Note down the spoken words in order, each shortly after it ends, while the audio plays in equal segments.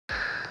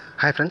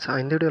Hi friends,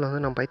 இந்த வீடியோவில்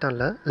வந்து நம்ம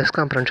பைத்தானில் லெஸ்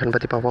காம்ப்ரஹென்ஷன்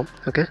பற்றி பார்ப்போம்.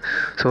 ஓகே,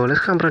 ஸோ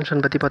லெஸ்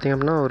காம்ப்ரஹென்ஷன் பற்றி பார்த்திங்க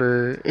அப்படின்னா ஒரு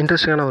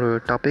இன்ட்ரெஸ்டிங்கான ஒரு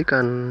டாபிக்.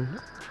 அண்ட்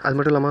அது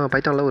மட்டும் இல்லாமல்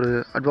பைத்தானில் ஒரு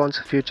அட்வான்ஸ்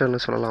ஃபியூச்சர்னு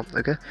சொல்லலாம்.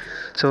 ஓகே,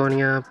 ஸோ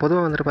நீங்கள்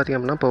பொதுவாக வந்துட்டு பார்த்திங்க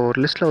அப்படின்னா இப்போ ஒரு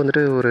லிஸ்ட்டில்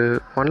வந்துட்டு ஒரு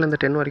 1லேருந்து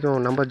 10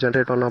 வரைக்கும் நம்பர்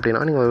ஜென்ரேட் பண்ணணும்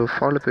அப்படின்னா நீங்கள் ஒரு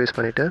ஃபார் லூப் யூஸ்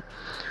பண்ணிவிட்டு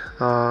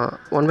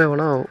ஒன் பை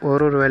ஒன்னாக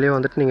ஒரு வேலையை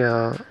வந்துட்டு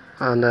நீங்கள்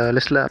அந்த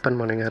லிஸ்ட்டில் அப்பன்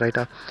பண்ணுவீங்க,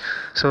 ரைட்டா?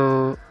 ஸோ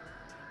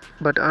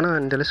ஆனால்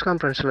இந்த லிஸ்ட்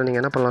காம்ப்ரஹென்ஷனில்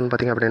நீங்கள் என்ன பண்ணலான்னு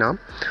பார்த்தீங்க அப்படின்னா,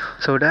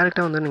 ஸோ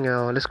டேரெக்டாக வந்து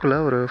நீங்கள் லிஸ்ட்குள்ளே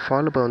ஒரு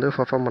ஃபார் லூப்பை வந்து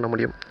பர்ஃபார்ம் பண்ண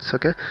முடியும்.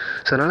 ஓகே,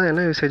 ஸோ அதனால்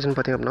என்ன யூசேஜ்னு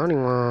பார்த்தீங்க அப்படின்னா,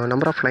 நீங்கள்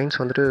நம்பர் ஆஃப் லைன்ஸ்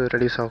வந்துட்டு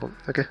ரெடியூஸ் ஆகும்.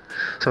 ஓகே,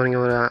 ஸோ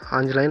நீங்கள் ஒரு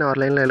 5 லைன் 6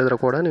 லைனில் எழுதுகிற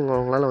கூட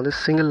உங்களால் வந்து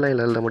சிங்கிள்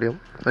லைனில் எழுத முடியும்.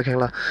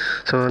 ஓகேங்களா?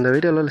 ஸோ இந்த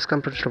வீடியோவில் லிஸ்ட்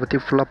காம்ப்ரஹென்ஷனை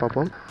பற்றி ஃபுல்லாக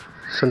பார்ப்போம்.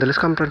 ஸோ இந்த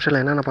லிஸ்ட்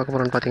காம்ப்ரஹென்ஷனில் என்னென்ன பார்க்க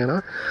போகிறோன்னு பார்த்தீங்கன்னா,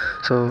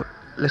 ஸோ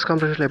லிஸ்ட்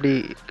காம்ப்ரஹென்ஷனில் எப்படி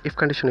இஃப்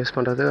கண்டிஷன் யூஸ்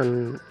பண்ணுறது, அண்ட்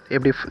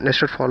எப்படி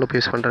நெஸ்டட் ஃபார் லூப்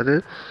யூஸ் பண்ணுறது,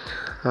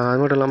 அது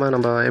மட்டும் இல்லாமல்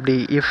நம்ம எப்படி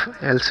இஃப்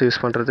எல்ஸ் யூஸ்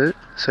பண்ணுறது,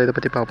 ஸோ இதை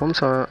பற்றி பார்ப்போம்.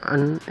 ஸோ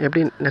அண்ட்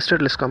எப்படி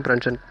நெஸ்டட் லிஸ்ட்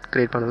காம்ப்ரஹென்ஷன்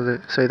க்ரியேட் பண்ணுறது,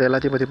 ஸோ இது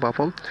எல்லாத்தையும் பற்றி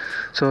பார்ப்போம்.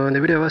 ஸோ இந்த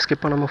வீடியோவை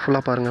ஸ்கிப் பண்ணாமல்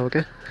ஃபுல்லாக பாருங்கள்.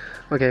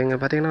 ஓகே, இங்கே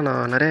பார்த்தீங்கன்னா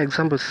நான் நிறைய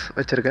எக்ஸாம்பிள்ஸ்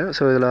வச்சுருக்கேன்.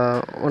 ஸோ இதில்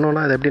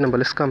ஒன்றா அதை எப்படி நம்ம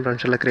லிஸ்ட்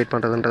காம்ப்ரஹென்ஷனில் க்ரியேட்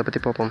பண்ணுறதுன்றதை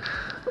பற்றி பார்ப்போம்.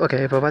 ஓகே,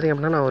 இப்போ பார்த்திங்க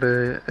அப்படின்னா நான் ஒரு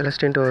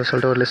எல்எஸ்டின்ட்டு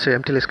சொல்லிட்டு ஒரு லிஸ்ட்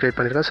எம்டி லிஸ்ட் க்ரியேட்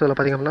பண்ணியிருக்கேன். ஸோ இதில்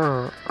பார்த்திங்க அப்படின்னா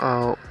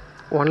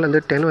 1லேருந்து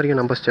 10 வரைக்கும்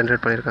நம்பர்ஸ்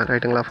ஜென்ரேட் பண்ணியிருக்கேன்,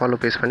 ரைட்டுங்களா? ஃபாலோ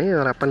பேஸ் பண்ணி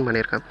அதில் அப்பன்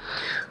பண்ணியிருக்கேன்.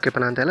 ஓகே, இப்போ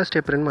நான் அந்த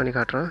எல்எஸ்டியை பிரிண்ட் பண்ணி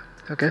காட்டுறேன்.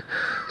 ஓகே,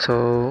 ஸோ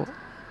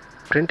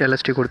பிரிண்ட்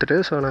எல்எஸ்டி கொடுத்துட்டு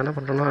ஸோ நான் என்ன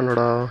பண்ணுறேன்னா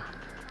என்னோடய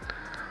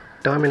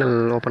டெர்மினல்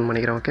ஓப்பன்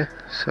பண்ணிக்கிறேன். ஓகே,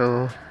 ஸோ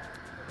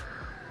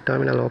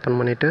டெர்மினல் ஓப்பன்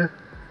பண்ணிவிட்டு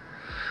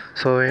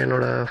ஸோ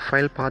என்னோடய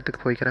ஃபைல்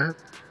பாத்துக்கு போய்க்கிறேன்.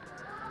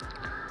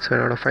 ஸோ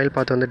என்னோடய ஃபைல்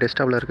பாத்து வந்து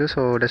டெஸ்க்டாப்பில் இருக்குது.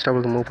 ஸோ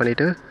டெஸ்க்டாப்புக்கு மூவ்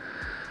பண்ணிவிட்டு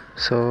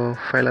ஸோ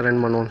ஃபைலை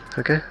ரன் பண்ணுவோம்.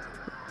 ஓகே,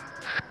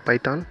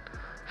 பைத்தான்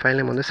ஃபைல்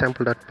நேம் வந்து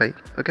sample.py.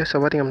 ஓகே, ஸோ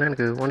பார்த்திங்க அப்படின்னா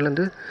எனக்கு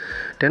 1லேருந்து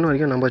 10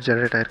 வரைக்கும் நம்பர்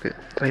ஜென்ரேட் ஆகிருக்கு,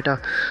 ரைட்டா?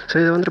 ஸோ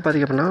இதை வந்துட்டு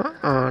பார்த்திங்க அப்படின்னா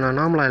நான்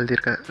நார்மலாக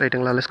எழுதியிருக்கேன்,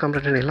 ரைட்டுங்களா? லிஸ்ட்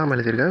காம்ப்ரஹென்ஷன் இல்லாமல்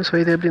எழுதியிருக்கேன். ஸோ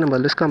இது எப்படி நம்ம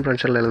லிஸ்ட்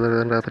காம்ப்ரஹென்ஷனில்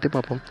எழுதுறதுன்றதை பற்றி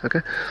பார்ப்போம்.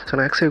 ஓகே, ஸோ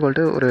நான் x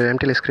 = ஒரு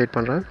எம்டி லிஸ்ட் க்ரியேட்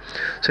பண்ணுறேன்.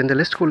 ஸோ இந்த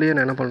லிஸ்ட்குள்ளேயே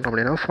நான் என்ன பண்ணுறேன்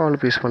அப்படின்னா ஃபார்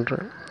லூப் யூஸ்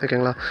பண்ணுறேன்.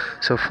 ஓகேங்களா?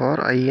 So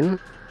for i in,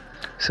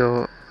 so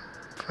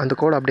அந்த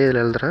கோட் அப்படியே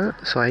இதில் எழுதுகிறேன்.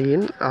 So i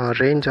in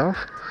range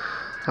of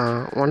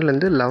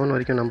 1லேருந்து 11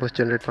 வரைக்கும் நம்பர்ஸ்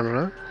ஜென்ரேட்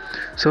பண்ணுறேன்.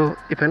 ஸோ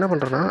இப்போ என்ன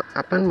பண்ணுறேன்னா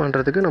அப்பன்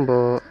பண்ணுறதுக்கு நம்ம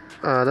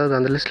அதாவது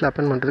அந்த லிஸ்ட்டில்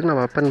அப்பன் பண்ணுறதுக்கு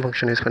நம்ம அப்பன்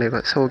ஃபங்க்ஷன் யூஸ்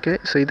பண்ணியிருக்கோம். ஸோ ஓகே,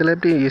 ஸோ இதில்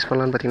எப்படி யூஸ்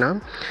பண்ணலான்னு பார்த்தீங்கன்னா,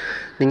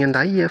 நீங்கள் இந்த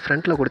ஐயை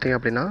ஃப்ரண்ட்டில் கொடுத்தீங்க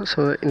அப்படின்னா ஸோ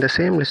இந்த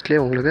சேம் லிஸ்ட்லேயே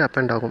உங்களுக்கு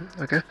அப்பண்ட் ஆகும்.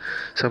 ஓகே,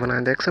 ஸோ இப்போ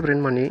நான் இந்த எக்ஸை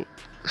பிரிண்ட் பண்ணி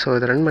ஸோ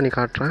இதை ரன் பண்ணி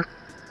காட்டுறேன்.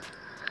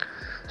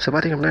 ஸோ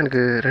பார்த்திங்க அப்படின்னா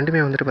எனக்கு ரெண்டுமே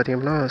வந்துட்டு பார்த்திங்க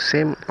அப்படின்னா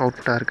சேம்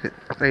அவுட்புட்டாக இருக்குது,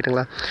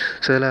 ரைட்டுங்களா?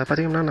 ஸோ இதில்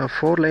பார்த்திங்கன்னா நான்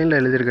 4 லைனில்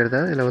எழுதியிருக்கிறத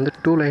இதில் வந்து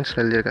 2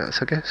 லைன்ஸில் எழுதியிருக்கேன்.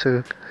 ஓகே, ஸோ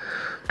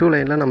 2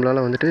 லைனில்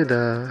நம்மளால் வந்துட்டு இதை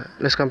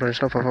லிஸ்ட்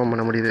காம்ப்ரஹென்ஷனாக பர்ஃபார்ம்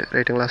பண்ண முடியுது,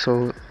 ரைட்டுங்களா?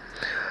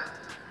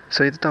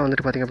 ஸோ இது தான்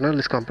வந்துட்டு பார்த்திங்க அப்படின்னா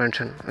லிஸ்ட்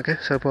காம்ப்ரஹென்ஷன். ஓகே,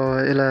 ஸோ இப்போ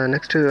இதில்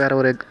நெக்ஸ்ட்டு வேறு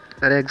ஒரு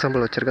நிறைய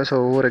எக்ஸாம்பிள் வச்சுருக்கேன். ஸோ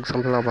ஒவ்வொரு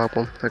எக்ஸாம்பிளாக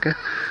பார்ப்போம். ஓகே,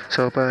 ஸோ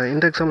இப்போ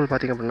இந்த எக்ஸாம்பிள்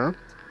பார்த்திங்க அப்படின்னா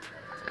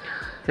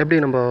எப்படி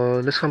நம்ம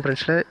லிஸ்ட்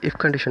காம்ப்ரஹென்ஷனில் இஃப்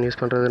கண்டிஷன் யூஸ்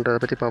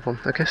பண்ணுறதுன்றதை பற்றி பார்ப்போம்.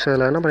 ஓகே, ஸோ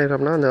இதில் என்ன பண்ணியிருக்கோம்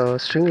அப்படின்னா அந்த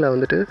ஸ்ட்ரிங்கில்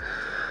வந்துட்டு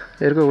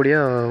இருக்கக்கூடிய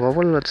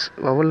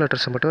வவல்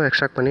லெட்டர்ஸை மட்டும்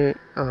எக்ஸ்ட்ராக்ட் பண்ணி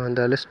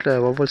அந்த லிஸ்ட்டில்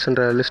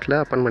வவல்ஸ்ன்ற லிஸ்ட்டில்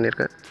அப்பன்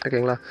பண்ணியிருக்கேன்.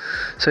 ஓகேங்களா?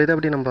 ஸோ இதை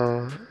எப்படி நம்ம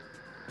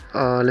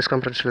லிஸ்ட்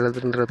காம்ப்ரஹென்ஷன்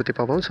எழுதுன்றதை பற்றி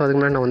பார்ப்போம். ஸோ அதுக்கு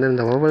முன்னாடி நான் வந்து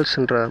இந்த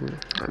வவல்ஸ்ன்ற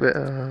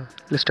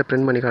லிஸ்ட்டை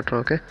பிரிண்ட் பண்ணி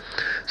காட்டுறேன். ஓகே,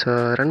 ஸோ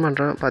ரன்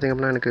பண்ணுறேன். பார்த்திங்க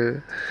அப்படின்னா எனக்கு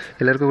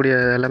இதில் இருக்கக்கூடிய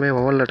எல்லாமே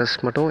வவல் லெட்டர்ஸ்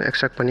மட்டும்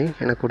எக்ஸ்ட்ராக்ட் பண்ணி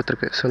எனக்கு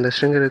கொடுத்துருக்கு. ஸோ இந்த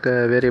ஸ்ட்ரிங் இருக்க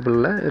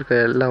வேரியபிளில் இருக்க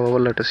எல்லா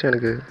வவல் லெட்டர்ஸையும்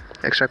எனக்கு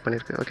எக்ஸ்ட்ராக்ட்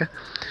பண்ணியிருக்கு. ஓகே,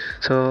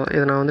 ஸோ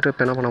இதை நான் வந்துட்டு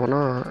இப்போ என்ன பண்ண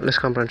போனால்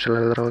லிஸ்ட்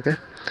காம்ப்ரஹென்ஷனில் எழுதுகிறேன். Okay,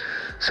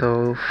 so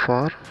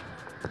for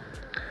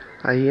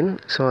i in,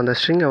 so அந்த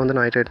ஸ்ட்ரிங்கை வந்து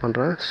நான் ஐட்ரேட்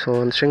பண்ணுறேன். ஸோ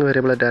அந்த ஸ்ட்ரிங்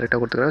வேரியபிளை டேரெக்டாக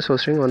கொடுத்துக்கிறேன். ஸோ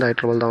ஸ்ட்ரிங் வந்து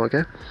ஐட்ரபிள் தான்.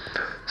 ஓகே,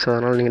 ஸோ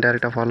அதனால் நீங்கள்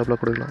டேரெக்டாக ஃபார் லூப்பில்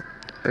கொடுக்கலாம்.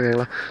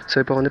 ஓகேங்களா? ஸோ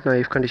இப்போ வந்துட்டு நான்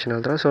இஃப் கண்டிஷன்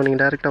எழுதுகிறேன். ஸோ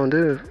நீங்கள் டேரெக்டாக வந்து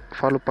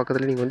ஃபார் லூப்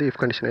பக்கத்தில் நீங்கள் வந்து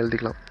இஃப் கண்டிஷன்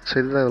எழுதிக்கலாம். ஸோ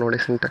இதுதான்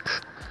என்னோடய சின்டாக்ஸ்.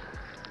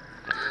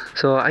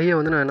 ஸோ ஐயை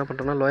வந்து நான் என்ன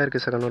பண்ணுறேன்னா லோயர்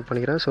கேஸை கன்வெர்ட்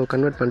பண்ணிக்கிறேன். ஸோ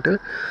கன்வெர்ட் பண்ணிட்டு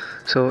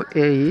ஸோ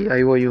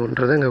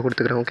AEIOUன்றதை இங்கே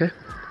கொடுத்துக்கிறேன். ஓகே,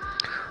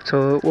 ஸோ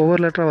ஒவ்வொரு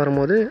லெட்டராக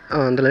வரும்போது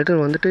அந்த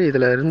லெட்டர் வந்துட்டு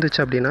இதில் இருந்துச்சு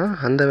அப்படின்னா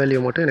அந்த வேல்யூ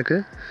மட்டும் எனக்கு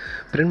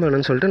பிரிண்ட்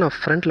பண்ணணும்னு சொல்லிட்டு நான்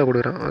ஃப்ரண்ட்டில்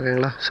கொடுக்குறேன்.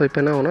 ஓகேங்களா? ஸோ இப்போ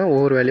என்ன ஆகுனா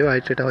ஒவ்வொரு வேல்யூ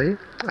ஐட்ரேட் ஆகி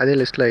அதே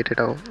லிஸ்ட்டில்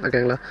ஐட்ரேட் ஆகும்.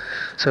 ஓகேங்களா?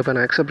 ஸோ இப்போ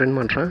நான் எக்ஸை பிரிண்ட்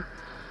பண்ணுறேன்.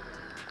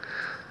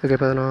 ஓகே,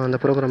 இப்போ நான் அந்த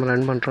ப்ரோக்ராமை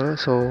ரன் பண்ணுறேன்.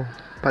 ஸோ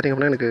பார்த்திங்க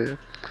அப்படின்னா எனக்கு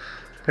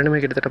ரெண்டுமே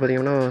கிட்டத்தட்ட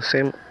பார்த்திங்கன்னா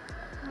சேம்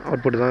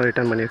அவுட்புட் தான்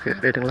ரிட்டர்ன் பண்ணியிருக்கு,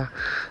 ரைட்டுங்களா?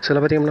 ஸோ இதில்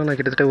பார்த்திங்கன்னா நான்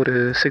கிட்டத்தட்ட ஒரு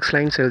 6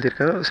 லைன்ஸ்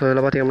எழுதியிருக்கேன். ஸோ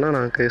இதில் பார்த்திங்கன்னா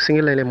எனக்கு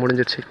சிங்கிள் லைன்லேயே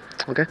முடிஞ்சிருச்சு.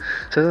 ஓகே,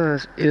 ஸோ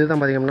இதுதான்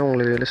பார்த்திங்கன்னா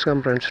உங்களுக்கு லிஸ்ட்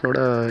காம்ப்ரஹென்ஷனோட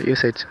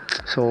யூசேஜ்.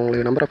 ஸோ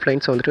உங்களுக்கு நம்பர் ஆஃப்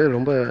லைன்ஸை வந்துட்டு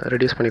ரொம்ப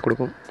ரெடியூஸ் பண்ணி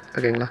கொடுக்கும்.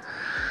 ஓகேங்களா?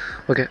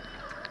 ஓகே,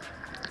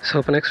 ஸோ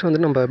இப்போ நெக்ஸ்ட்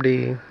வந்து நம்ம எப்படி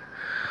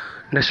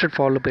நெஸ்டட்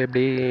ஃபார் லூப்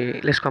எப்படி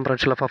லிஸ்ட்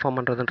காம்ப்ரஹென்ஷனில் பர்ஃபார்ம்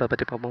பண்ணுறதுன்றதை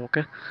பற்றி பார்ப்போம்.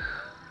 ஓகே,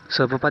 ஸோ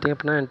இப்போ பார்த்திங்க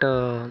அப்படின்னா என்கிட்ட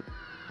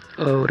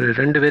ஒரு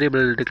 2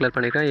 வேரியபிள் டிக்ளேர்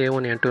பண்ணியிருக்கேன்,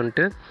 A1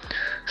 A2ன்ட்டு.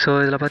 ஸோ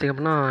இதில் பார்த்திங்க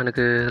அப்படின்னா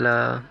எனக்கு இதில்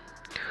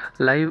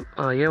லைவ்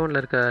A1ல்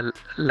இருக்க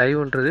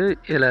லைவ்ன்றது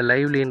இதில்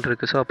லைவ்லின்னு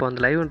இருக்குது. ஸோ அப்போ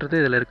அந்த லைவ்ன்றது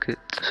இதில் இருக்குது.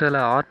 ஸோ இதில்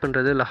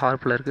ஆர்ப்ன்றது இல்லை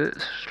ஹார்ப்பில் இருக்குது,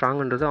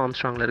 ஸ்ட்ராங்குன்றது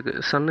ஆர்ம்ஸ்ட்ராங்கில்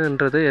இருக்குது,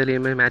 சன்னுன்றது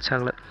எதுலேயுமே மேட்ச்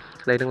ஆகலை,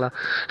 ரைட்டுங்களா?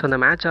 ஸோ அந்த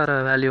மேட்ச் ஆகிற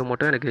வேல்யூ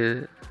மட்டும் எனக்கு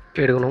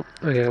எடுக்கணும்.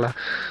 ஓகேங்களா?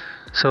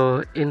 ஸோ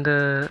இந்த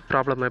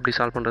ப்ராப்ளம் எப்படி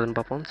சால்வ் பண்ணுறதுன்னு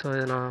பார்ப்போம். ஸோ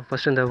இதை நான்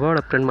ஃபஸ்ட்டு இந்த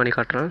வேர்டை பிரிண்ட் பண்ணி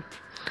காட்டுறேன்.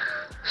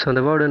 ஸோ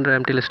அந்த வேர்டுன்ற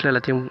எம்டி லிஸ்ட்டில்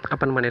எல்லாத்தையும்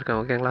அப்பன் பண்ணியிருக்கேன்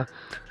ஓகேங்களா.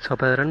 ஸோ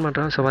அப்போ அதை ரன்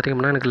பண்ணுறேன். ஸோ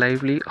பார்த்திங்கன்னா எனக்கு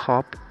லைவ்லி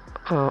ஹாப்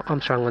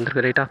ஆம்ஸ்ட்ராங்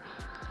வந்திருக்கு ரைட்டா.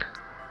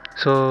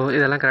 ஸோ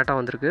இதெல்லாம் கரெக்டாக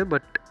வந்திருக்கு.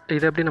 பட்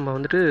இதை எப்படி நம்ம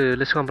வந்துட்டு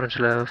லிஸ்ட்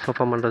காம்ப்ரன்ஷனில்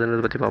பர்ஃபார்ம்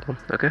பண்ணுறதுன்றதை பற்றி பார்ப்போம்.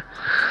 ஓகே,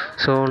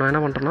 ஸோ நான்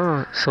என்ன பண்ணுறேன்னா,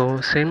 ஸோ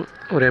சேம்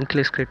ஒரு எம்டி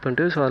லிஸ்ட் க்ரியேட்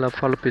பண்ணிட்டு ஸோ அதில்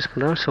ஃபாலோ யூஸ்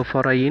பண்ணுறேன். So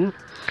for I in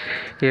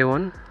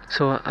A1,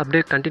 so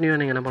அப்படியே கண்டினியூவாக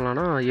நீங்கள் என்ன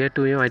பண்ணலாம்னா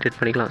A2யும் ஐடெட்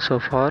பண்ணிக்கலாம். So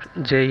for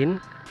J in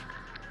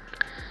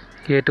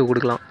A2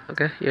 கொடுக்கலாம்.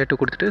 ஓகே, A2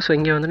 கொடுத்துட்டு ஸோ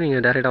இங்கே வந்து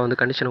நீங்கள் டேரெக்டாக வந்து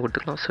கண்டிஷனை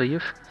கொடுத்துக்கலாம். ஸோ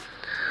இஃப்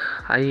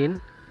ஐ இன்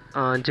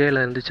ஜேயில்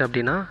இருந்துச்சு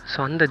அப்படின்னா ஸோ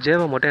அந்த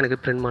ஜேவை மட்டும் எனக்கு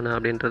பிரிண்ட் பண்ணு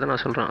அப்படின்றத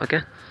நான் சொல்கிறேன். ஓகே,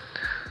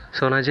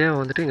 ஸோ நான் ஜேவை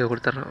வந்துட்டு இங்கே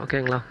கொடுத்துட்றேன்.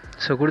 ஓகேங்களா.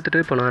 ஸோ கொடுத்துட்டு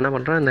இப்போ நான் என்ன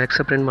பண்ணுறேன், இந்த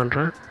எக்ஸை பிரிண்ட்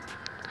பண்ணுறேன்.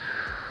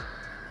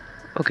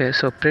 ஓகே,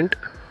 ஸோ பிரிண்ட்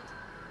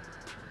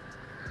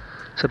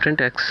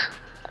எக்ஸ்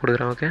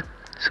கொடுக்குறேன். ஓகே,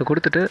 ஸோ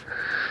கொடுத்துட்டு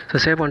ஸோ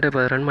சேவ் பண்ணிட்டு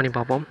இப்போ ரன் பண்ணி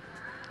பார்ப்போம்.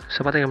 ஸோ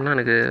பார்த்திங்க அப்படின்னா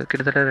எனக்கு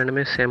கிட்டத்தட்ட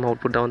ரெண்டுமே சேம்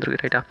அவுட்புட் தான்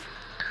வந்துருக்கு ரைட்டா.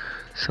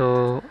 ஸோ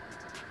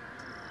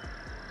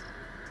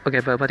ஓகே,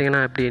 இப்போ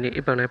பார்த்திங்கன்னா எப்படி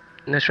இப்போ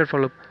நெஸ்டட்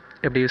ஃபாலோ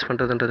எப்படி யூஸ்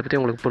பண்ணுறதுன்றதை பற்றி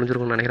உங்களுக்கு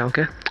புரிஞ்சிருக்கும்னு நினைக்கிறேன்.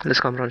 Okay,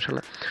 list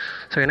காம்ப்ரஹென்ஷனில்.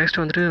 ஸோ நெக்ஸ்ட்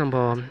வந்துட்டு நம்ம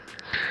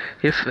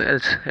இஃப்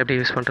எல்ஸ் எப்படி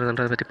யூஸ்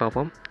பண்ணுறதுன்றதை பற்றி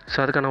பார்ப்போம். ஸோ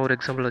அதுக்கான ஒரு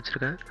எக்ஸாம்பிள்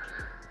வச்சுருக்கேன்.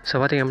 ஸோ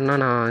பார்த்திங்க அப்படின்னா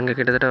நான் இங்கே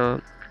கிட்டத்தட்ட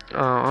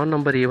ஆன்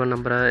நம்பர் ஈவன்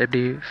நம்பரை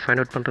எப்படி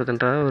ஃபைண்ட் அவுட்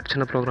பண்ணுறதுன்ற ஒரு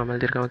சின்ன ப்ரோக்ராம்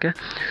எழுதியிருக்கேன். ஓகே,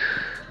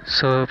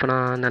 ஸோ இப்போ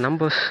நான் இந்த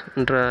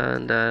நம்பர்ஸ்ன்ற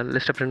இந்த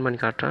லிஸ்ட்டை பிரிண்ட் பண்ணி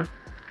காட்டுறேன்.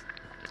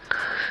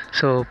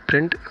 ஸோ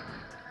பிரிண்ட்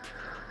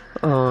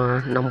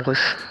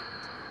நம்பர்ஸ்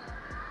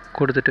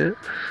கொடுத்துட்டு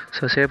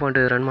ஸோ சேவ்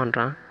பண்ணிட்டு ரன்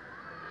பண்ணுறேன்.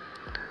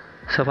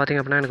 ஸோ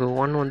பார்த்திங்க அப்படின்னா எனக்கு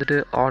 1 வந்துட்டு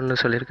ஆட்னு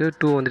சொல்லியிருக்கு,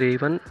 2 வந்துட்டு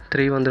ஈவன்,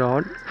 3 வந்து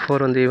ஆட்,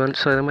 4 வந்து ஈவன்.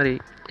 ஸோ இது மாதிரி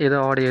எது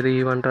ஆட் எது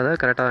ஈவன்றதை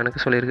கரெக்டாக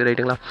எனக்கு சொல்லியிருக்கு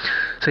ரைட்டுங்களா.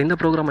 ஸோ இந்த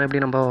ப்ரோக்ராம்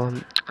எப்படி நம்ம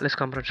லிஸ்ட்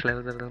காம்ப்ரஹென்ஷனில்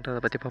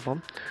எழுதுறதுன்றதை பற்றி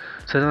பார்ப்போம்.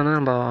 ஸோ இது வந்து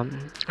நம்ம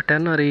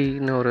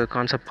டெர்னரின்னு ஒரு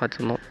கான்செப்ட்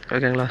பார்த்துருந்தோம்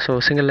ஓகேங்களா. ஸோ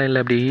சிங்கிள்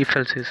லைனில் எப்படி இஃப்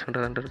எல்ஸ் யூஸ்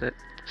பண்ணுறதுன்றது,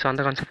 ஸோ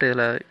அந்த கான்செப்ட்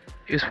இதில்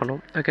யூஸ்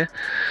பண்ணுவோம். ஓகே,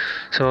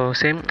 ஸோ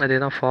சேம் அதே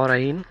தான் ஃபார்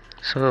ஐ இன்.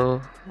 ஸோ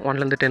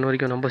 1லேருந்து 10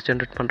 வரைக்கும் நம்பர்ஸ்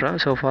ஜென்ரேட் பண்ணுறேன்.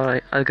 ஸோ ஃபார்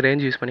அதுக்கு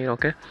ரேஞ்ச் யூஸ் பண்ணிக்கிறேன்.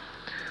 ஓகே,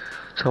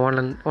 ஸோ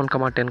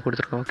 1,10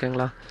 கொடுத்துருக்கோம்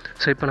ஓகேங்களா.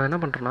 ஸோ இப்போ நான் என்ன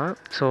பண்ணுறேன்னா,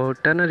 ஸோ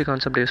டெர்னரி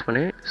கான்செப்ட் யூஸ்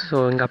பண்ணி ஸோ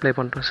இங்கே அப்ளை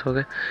பண்ணுறேன். ஸோ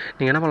ஓகே,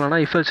 நீங்கள் என்ன பண்ணலாம்னா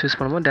இஃப் எல்ஸ் யூஸ்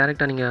பண்ணும்போது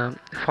டேரெக்டாக நீங்கள்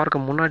ஃபார்க்கு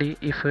முன்னாடி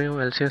இஃபையும்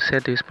எல்ஸையும்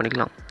சேர்த்து யூஸ்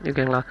பண்ணிக்கலாம்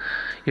ஓகேங்களா.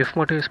 இஃப்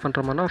மட்டும் யூஸ்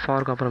பண்ணுற மாதிரினா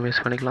ஃபார்க்கு அப்புறம்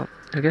யூஸ் பண்ணிக்கலாம்.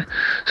 ஓகே,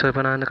 ஸோ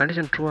இப்போ நான் இந்த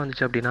கண்டிஷன் ட்ரூ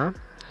வந்துச்சு அப்படின்னா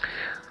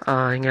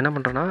இங்கே என்ன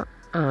பண்ணுறேன்னா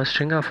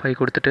ஸ்ட்ரிங் ஆஃப் ஐ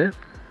கொடுத்துட்டு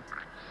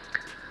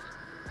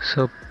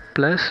ஸோ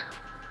ப்ளஸ்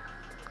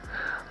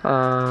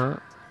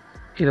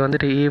இது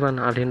வந்துட்டு ஈவன்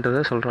அப்படின்றத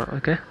சொல்கிறேன்.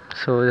 ஓகே,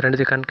 ஸோ இது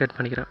ரெண்டுத்தையும் கன்கேட்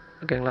பண்ணிக்கிறேன்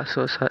ஓகேங்களா. ஸோ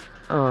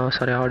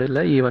சாரி ஆட்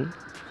இல்லை ஈவன்.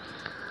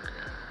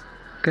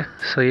 ஓகே,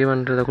 ஸோ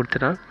ஈவன்றதை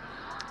கொடுத்துட்டேன்.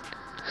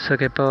 ஸோ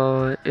ஓகே, இப்போ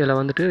இதில்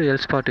வந்துட்டு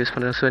எல்ஸ் பார்ட் யூஸ்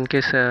பண்ணுறேன். ஸோ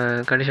இன்கேஸ்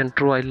கண்டிஷன்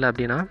ட்ரூவாக இல்லை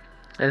அப்படின்னா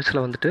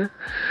எல்ஸில் வந்துட்டு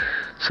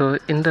ஸோ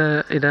இந்த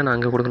இதை நான்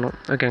அங்கே கொடுக்கணும்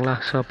ஓகேங்களா.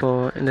 ஸோ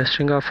அப்போது இந்த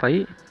string of I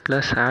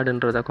plus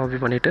ஆடுன்றதை copy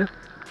பண்ணிவிட்டு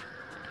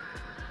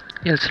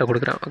எல்ஸில்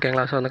கொடுக்குறேன்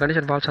ஓகேங்களா. ஸோ அந்த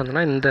கண்டிஷன் ஃபால்ஸ்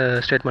இருந்ததுன்னா இந்த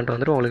ஸ்டேட்மெண்ட்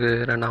வந்துட்டு உங்களுக்கு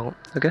ரன் ஆகும்.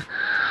 ஓகே,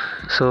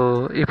 ஸோ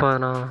இப்போ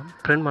நான்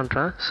பிரிண்ட்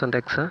பண்ணுறேன். ஸோ இந்த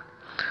எக்ஸை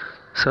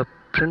ஸோ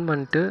பிரிண்ட்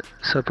பண்ணிட்டு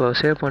ஸோ இப்போ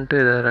சேவ் பண்ணிட்டு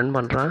இதை ரன்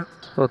பண்ணுறேன்.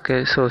 ஓகே,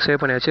 ஸோ சேவ்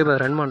பண்ணியாச்சு. இப்போ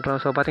ரன் பண்ணுறேன்.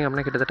 ஸோ பார்த்திங்க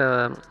அப்படின்னா கிட்டத்தட்ட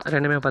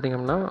ரெண்டுமே பார்த்திங்க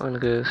அப்படின்னா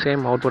எனக்கு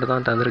சேம் அவுட்புட்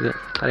தான் தந்துருக்கு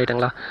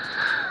ரைட்டுங்களா.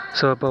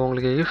 ஸோ இப்போ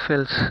உங்களுக்கு இஃப்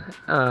எல்ஸ்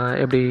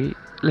எப்படி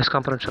லிஸ்ட்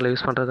காம்ப்ரஹென்ஷனில்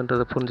யூஸ்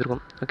பண்ணுறதுன்றது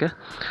புரிஞ்சிருக்கும். ஓகே,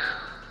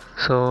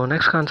 ஸோ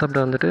நெக்ஸ்ட்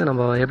கான்செப்ட் வந்துட்டு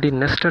நம்ம எப்படி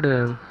நெஸ்டடு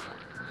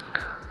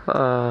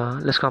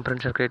லிஸ்ட்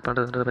காம்ப்ரஹென்ஷன் க்ரியேட்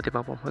பண்ணுறதுன்றதை பற்றி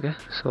பார்ப்போம். ஓகே,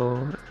 ஸோ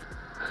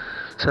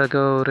அதுக்கு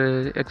ஒரு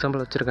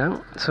எக்ஸாம்பிள் வச்சுருக்கேன்.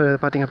 ஸோ இது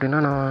பார்த்திங்க அப்படின்னா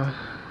நான்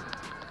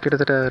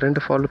கிட்டத்தட்ட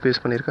 2 ஃபார் லூப்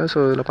யூஸ் பண்ணியிருக்கேன். ஸோ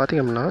இதில்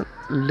பார்த்திங்க அப்படின்னா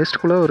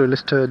லிஸ்ட்டுக்குள்ளே ஒரு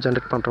லிஸ்ட்டை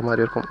ஜென்ரேட் பண்ணுற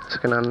மாதிரி இருக்கும்.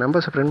 ஸோ நான்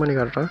நம்பர்ஸை பிரிண்ட் பண்ணி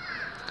காட்டுறேன்.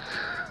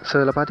 ஸோ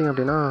இதில் பார்த்திங்க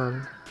அப்படின்னா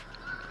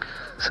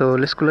ஸோ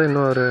லிஸ்ட்குள்ளே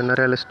இன்னும் ஒரு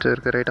நிறையா லிஸ்ட்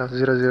இருக்குது ரைட்டா.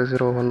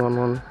 000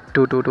 111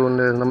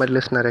 222 இந்த மாதிரி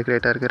லிஸ்ட் நிறைய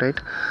க்ரியேட் ஆகிருக்கு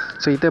ரைட்.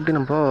 ஸோ இதை எப்படி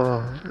நம்ம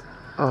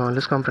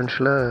லிஸ்ட்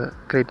காம்ப்ரஹென்ஷனில்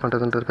க்ரியேட்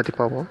பண்ணுறதுன்றதை பற்றி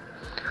பார்ப்போம்.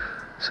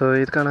 ஸோ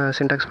இதுக்கான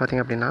சின்டாக்ஸ்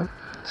பார்த்திங்க அப்படின்னா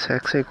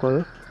எக்ஸ் ஈக்குவல்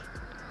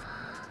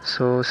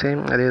ஸோ சேம்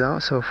அதே தான்.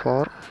 So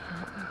for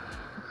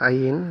I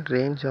in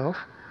range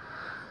of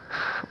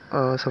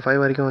so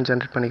 5 வரைக்கும்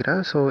ஜென்ரேட் பண்ணிக்கிறேன்.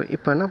 ஸோ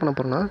இப்போ என்ன பண்ண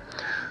போகிறேன்னா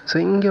ஸோ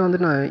இங்கே வந்து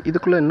நான்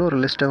இதுக்குள்ளே இன்னொரு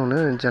லிஸ்ட்டை ஒன்று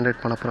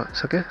ஜென்ரேட் பண்ண போகிறேன்.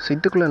 ஓகே, ஸோ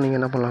இதுக்குள்ளே நீங்கள்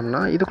என்ன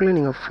பண்ணலாம்னா இதுக்குள்ளே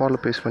நீங்கள் ஃபார்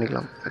லூப் யூஸ்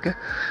பண்ணிக்கலாம். ஓகே,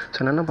 ஸோ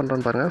நான் என்ன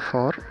பண்ணுறேன்னு பாருங்கள்.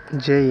 For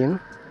J in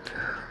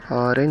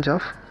range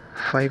of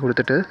 5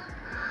 கொடுத்துட்டு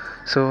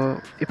ஸோ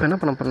இப்போ என்ன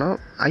பண்ண போகிறேன்னா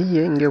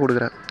ஐயை இங்கே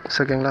கொடுக்குறேன். ஸோ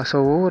ஓகேங்களா. ஸோ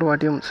ஒவ்வொரு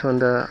வாட்டியும் ஸோ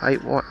அந்த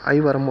ஐ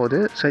வரும்போது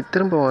ஸோ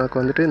திரும்ப எனக்கு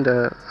வந்துட்டு இந்த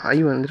ஐ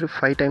வந்துட்டு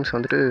 5 டைம்ஸ்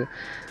வந்துட்டு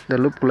இந்த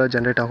லூப்புக்குள்ளே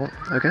ஜென்ரேட் ஆகும்.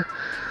 ஓகே,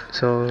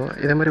 ஸோ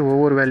இதே மாதிரி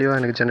ஒவ்வொரு வேல்யூவாக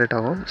எனக்கு ஜென்ரேட்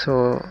ஆகும். ஸோ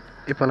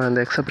இப்போ நான்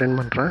இந்த எக்ஸை பிரிண்ட்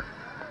பண்ணுறேன்.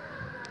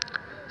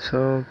 ஸோ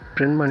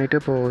பிரிண்ட் பண்ணிவிட்டு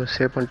இப்போது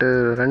சேவ் பண்ணிட்டு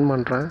ரன்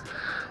பண்ணுறேன்.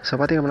 ஸோ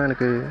பார்த்திங்க அப்படின்னா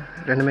எனக்கு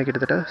ரெண்டுமே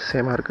கிட்டத்தட்ட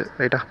சேமாக இருக்குது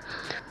ரைட்டா.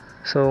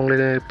 ஸோ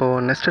உங்களுக்கு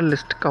இப்போது நெஸ்டட்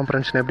லிஸ்ட்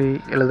காம்ப்ரஹென்ஷன் எப்படி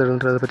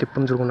எழுதுறதுன்றதை பற்றி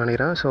புரிஞ்சுருக்கும்னு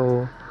நினைக்கிறேன். ஸோ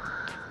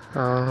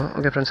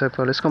ஓகே ஃப்ரெண்ட்ஸ்,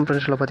 இப்போ லிஸ்ட்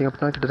காம்ப்ரஹென்ஷனில் பார்த்திங்க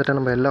அப்படின்னா கிட்டத்தட்ட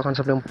நம்ம எல்லா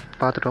கான்செப்ட்டையும்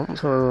பார்த்துட்டோம்.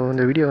 ஸோ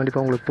இந்த வீடியோ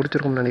கண்டிப்பாக உங்களுக்கு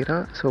பிடிச்சிருக்கும்னு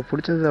நினைக்கிறேன். ஸோ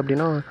பிடிச்சது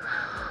அப்படின்னா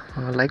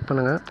லைக்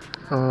பண்ணுங்கள்,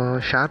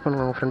 ஷேர்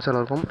பண்ணுங்கள் உங்கள் ஃப்ரெண்ட்ஸ்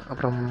எல்லாருக்கும்.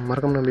 அப்புறம்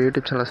மறக்காம நம்ம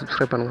யூடியூப் சேனலை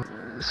சப்ஸ்கிரைப் பண்ணுங்கள்.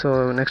 ஸோ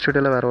நெக்ஸ்ட்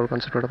வீடியோவில் வேறு ஒரு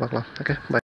கான்செப்டோட பார்க்கலாம். Okay, by.